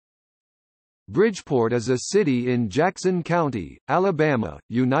Bridgeport is a city in Jackson County, Alabama,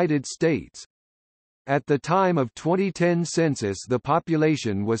 United States. At the time of 2010 census the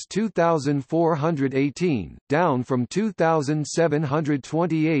population was 2,418, down from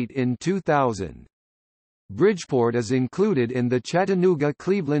 2,728 in 2000. Bridgeport is included in the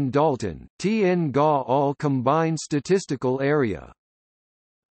Chattanooga-Cleveland-Dalton, TN-GA all-combined statistical area.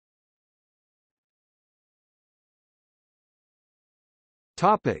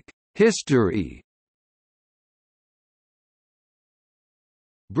 History.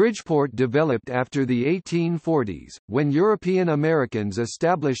 Bridgeport developed after the 1840s, when European Americans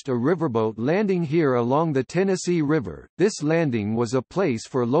established a riverboat landing here along the Tennessee River. This landing was a place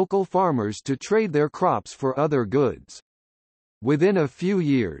for local farmers to trade their crops for other goods. Within a few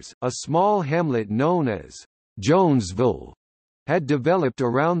years, a small hamlet known as Jonesville had developed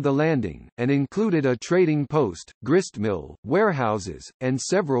around the landing, and included a trading post, gristmill, warehouses, and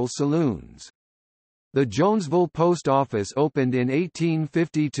several saloons. The Jonesville Post Office opened in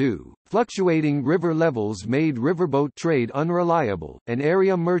 1852. Fluctuating river levels made riverboat trade unreliable, and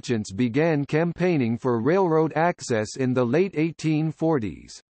area merchants began campaigning for railroad access in the late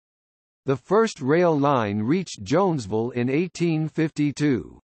 1840s. The first rail line reached Jonesville in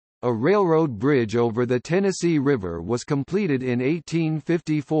 1852. A railroad bridge over the Tennessee River was completed in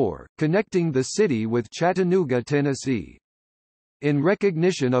 1854, connecting the city with Chattanooga, Tennessee. In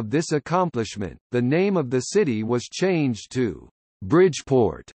recognition of this accomplishment, the name of the city was changed to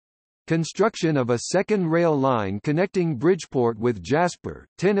Bridgeport. Construction of a second rail line connecting Bridgeport with Jasper,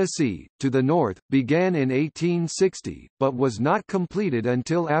 Tennessee, to the north, began in 1860, but was not completed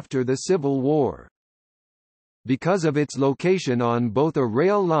until after the Civil War. Because of its location on both a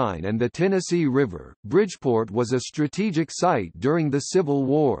rail line and the Tennessee River, Bridgeport was a strategic site during the Civil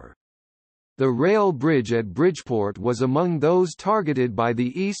War. The rail bridge at Bridgeport was among those targeted by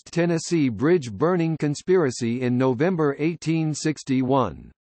the East Tennessee Bridge burning conspiracy in November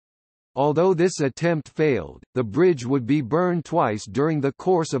 1861. Although this attempt failed, the bridge would be burned twice during the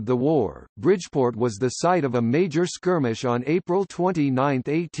course of the war. Bridgeport was the site of a major skirmish on April 29,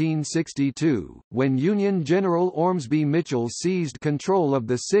 1862, when Union General Ormsby Mitchell seized control of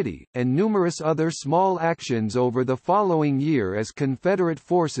the city, and numerous other small actions over the following year as Confederate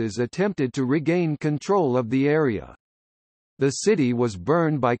forces attempted to regain control of the area. The city was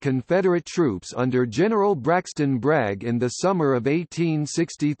burned by Confederate troops under General Braxton Bragg in the summer of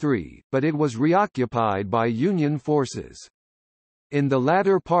 1863, but it was reoccupied by Union forces. In the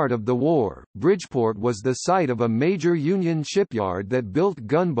latter part of the war, Bridgeport was the site of a major Union shipyard that built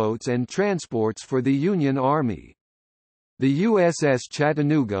gunboats and transports for the Union Army. The USS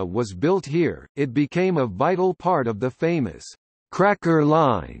Chattanooga was built here. It became a vital part of the famous Cracker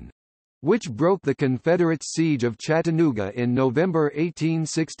Line, which broke the Confederate siege of Chattanooga in November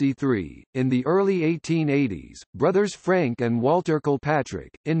 1863. In the early 1880s, brothers Frank and Walter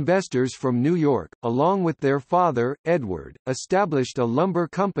Kilpatrick, investors from New York, along with their father, Edward, established a lumber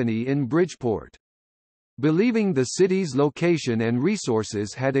company in Bridgeport. Believing the city's location and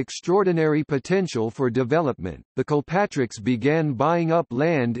resources had extraordinary potential for development, the Kilpatricks began buying up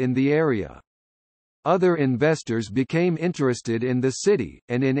land in the area. Other investors became interested in the city,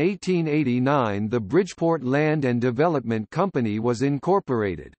 and in 1889 the Bridgeport Land and Development Company was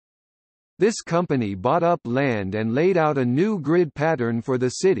incorporated. This company bought up land and laid out a new grid pattern for the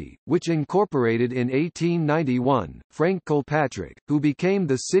city, which incorporated in 1891. Frank Kilpatrick, who became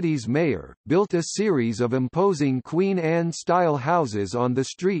the city's mayor, built a series of imposing Queen Anne-style houses on the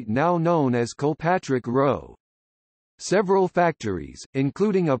street now known as Kilpatrick Row. Several factories,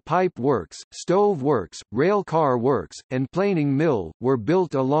 including a pipe works, stove works, rail car works, and planing mill, were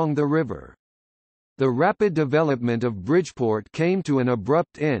built along the river. The rapid development of Bridgeport came to an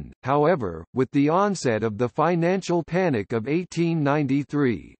abrupt end, however, with the onset of the financial panic of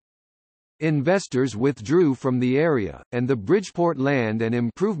 1893. Investors withdrew from the area, and the Bridgeport Land and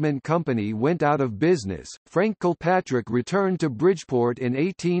Improvement Company went out of business. Frank Kilpatrick returned to Bridgeport in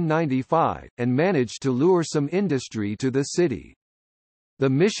 1895, and managed to lure some industry to the city. The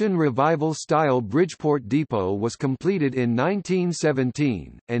Mission Revival-style Bridgeport Depot was completed in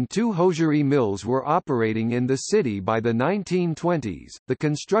 1917, and two hosiery mills were operating in the city by the 1920s. The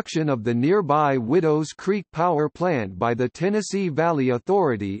construction of the nearby Widows Creek Power Plant by the Tennessee Valley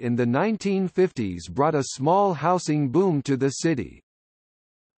Authority in the 1950s brought a small housing boom to the city.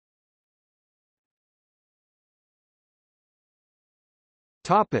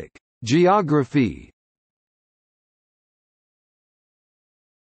 Topic: Geography.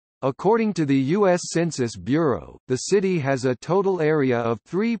 According to the U.S. Census Bureau, the city has a total area of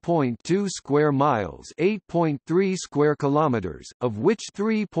 3.2 square miles (8.3 square kilometers), of which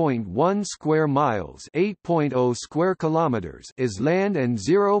 3.1 square miles (8.0 square kilometers) is land and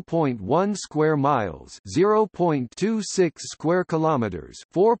 0.1 square miles (0.26 square kilometers)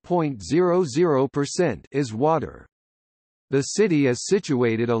 (4.00%) is water. The city is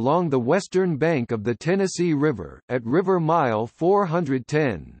situated along the western bank of the Tennessee River, at River Mile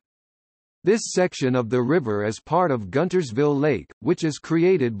 410. This section of the river is part of Guntersville Lake, which is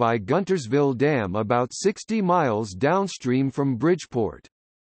created by Guntersville Dam about 60 miles downstream from Bridgeport.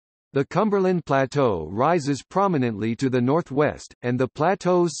 The Cumberland Plateau rises prominently to the northwest, and the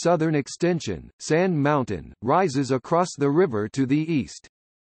plateau's southern extension, Sand Mountain, rises across the river to the east.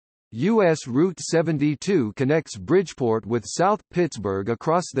 U.S. Route 72 connects Bridgeport with South Pittsburgh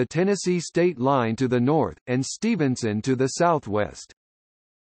across the Tennessee state line to the north, and Stevenson to the southwest.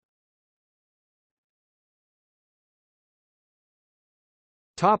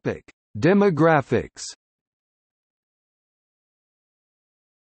 Topic: Demographics.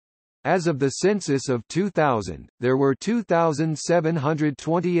 As of the census of 2000, there were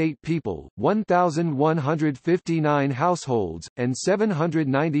 2,728 people, 1,159 households, and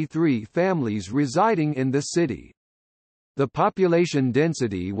 793 families residing in the city. The population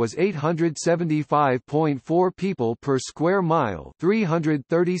density was 875.4 people per square mile,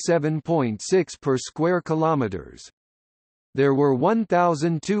 337.6 per square kilometers. There were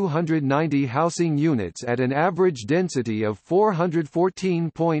 1,290 housing units at an average density of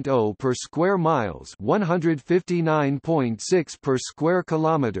 414.0 per square miles, 159.6 per square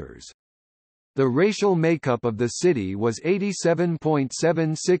kilometers. The racial makeup of the city was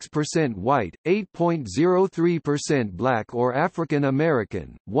 87.76% white, 8.03% black or African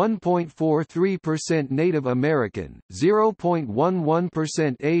American, 1.43% Native American,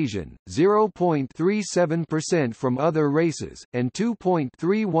 0.11% Asian, 0.37% from other races, and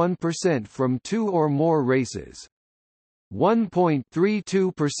 2.31% from two or more races.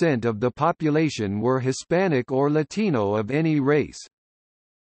 1.32% of the population were Hispanic or Latino of any race.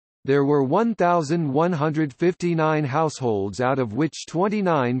 There were 1,159 households, out of which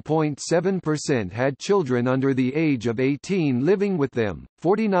 29.7% had children under the age of 18 living with them,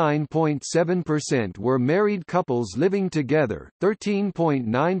 49.7% were married couples living together,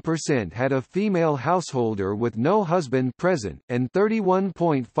 13.9% had a female householder with no husband present, and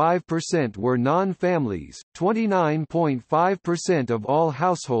 31.5% were non-families. 29.5% of all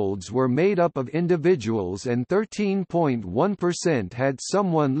households were made up of individuals, and 13.1% had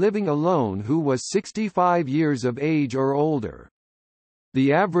someone living alone who was 65 years of age or older.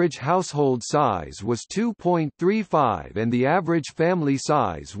 The average household size was 2.35 and the average family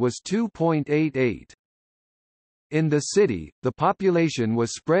size was 2.88. In the city, the population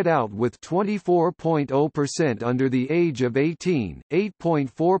was spread out with 24.0% under the age of 18,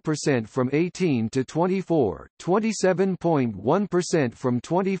 8.4% from 18 to 24, 27.1% from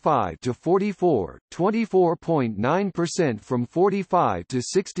 25 to 44, 24.9% from 45 to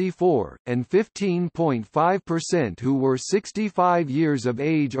 64, and 15.5% who were 65 years of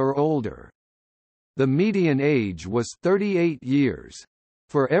age or older. The median age was 38 years.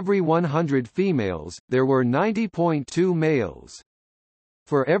 For every 100 females, there were 90.2 males.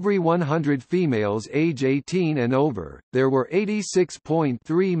 For every 100 females age 18 and over, there were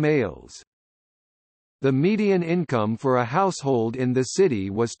 86.3 males. The median income for a household in the city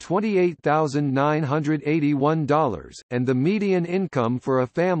was $28,981, and the median income for a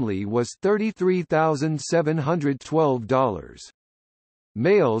family was $33,712.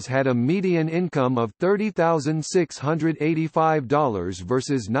 Males had a median income of $30,685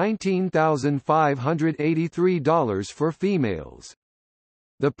 versus $19,583 for females.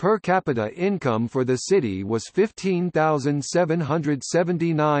 The per capita income for the city was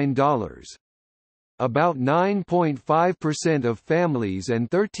 $15,779. About 9.5% of families and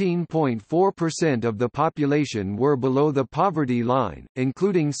 13.4% of the population were below the poverty line,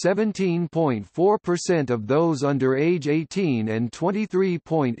 including 17.4% of those under age 18 and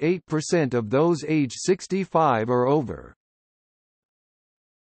 23.8% of those age 65 or over.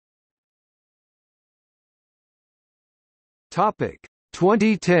 Topic: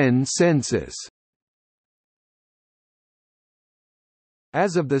 2010 census.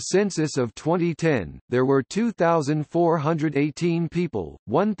 As of the census of 2010, there were 2,418 people,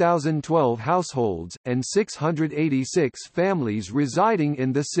 1,012 households, and 686 families residing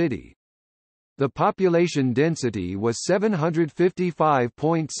in the city. The population density was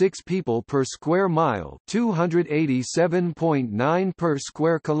 755.6 people per square mile, 287.9 per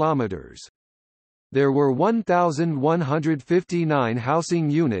square kilometers. There were 1,159 housing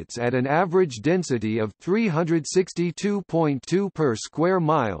units at an average density of 362.2 per square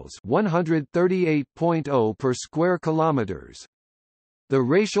miles, 138.0 per square kilometers. The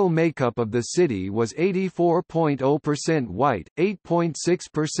racial makeup of the city was 84.0% white,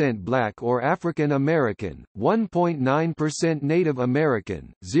 8.6% black or African American, 1.9% Native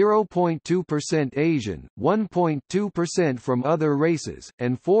American, 0.2% Asian, 1.2% from other races,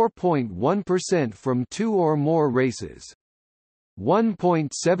 and 4.1% from two or more races.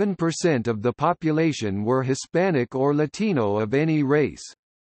 1.7% of the population were Hispanic or Latino of any race.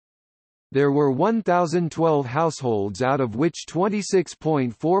 There were 1,012 households, out of which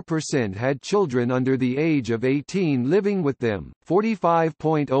 26.4% had children under the age of 18 living with them,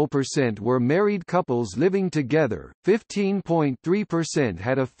 45.0% were married couples living together, 15.3%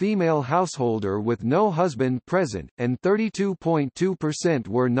 had a female householder with no husband present, and 32.2%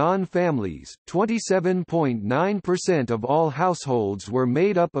 were non-families. 27.9% of all households were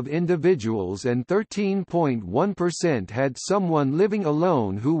made up of individuals, and 13.1% had someone living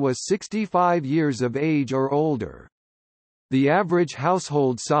alone who was 65 years of age or older. The average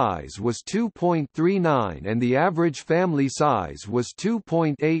household size was 2.39 and the average family size was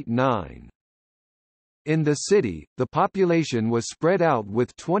 2.89. In the city, the population was spread out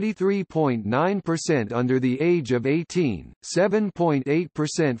with 23.9% under the age of 18,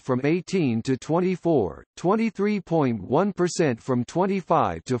 7.8% from 18 to 24, 23.1% from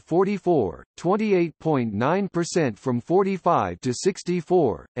 25 to 44, 28.9% from 45 to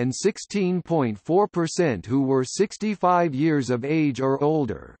 64, and 16.4% who were 65 years of age or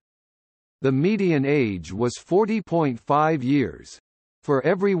older. The median age was 40.5 years. For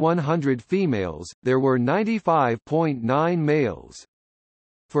every 100 females, there were 95.9 males.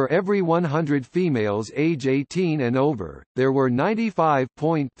 For every 100 females age 18 and over, there were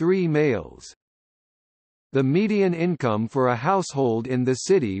 95.3 males. The median income for a household in the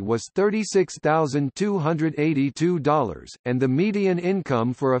city was $36,282, and the median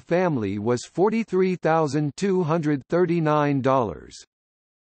income for a family was $43,239.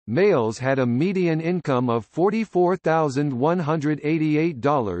 Males had a median income of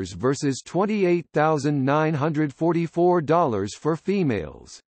 $44,188 versus $28,944 for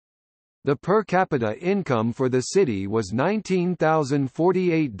females. The per capita income for the city was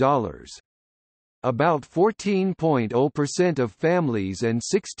 $19,048. About 14.0% of families and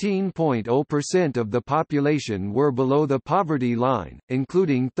 16.0% of the population were below the poverty line,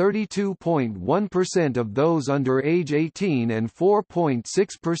 including 32.1% of those under age 18 and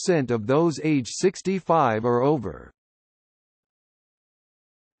 4.6% of those age 65 or over.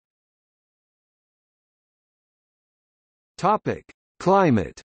 Topic: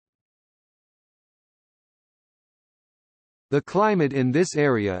 Climate. The climate in this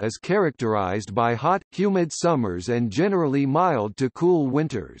area is characterized by hot, humid summers and generally mild to cool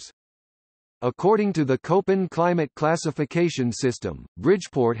winters. According to the Köppen climate classification system,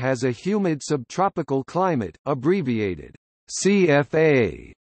 Bridgeport has a humid subtropical climate, abbreviated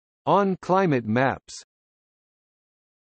CFA, on climate maps.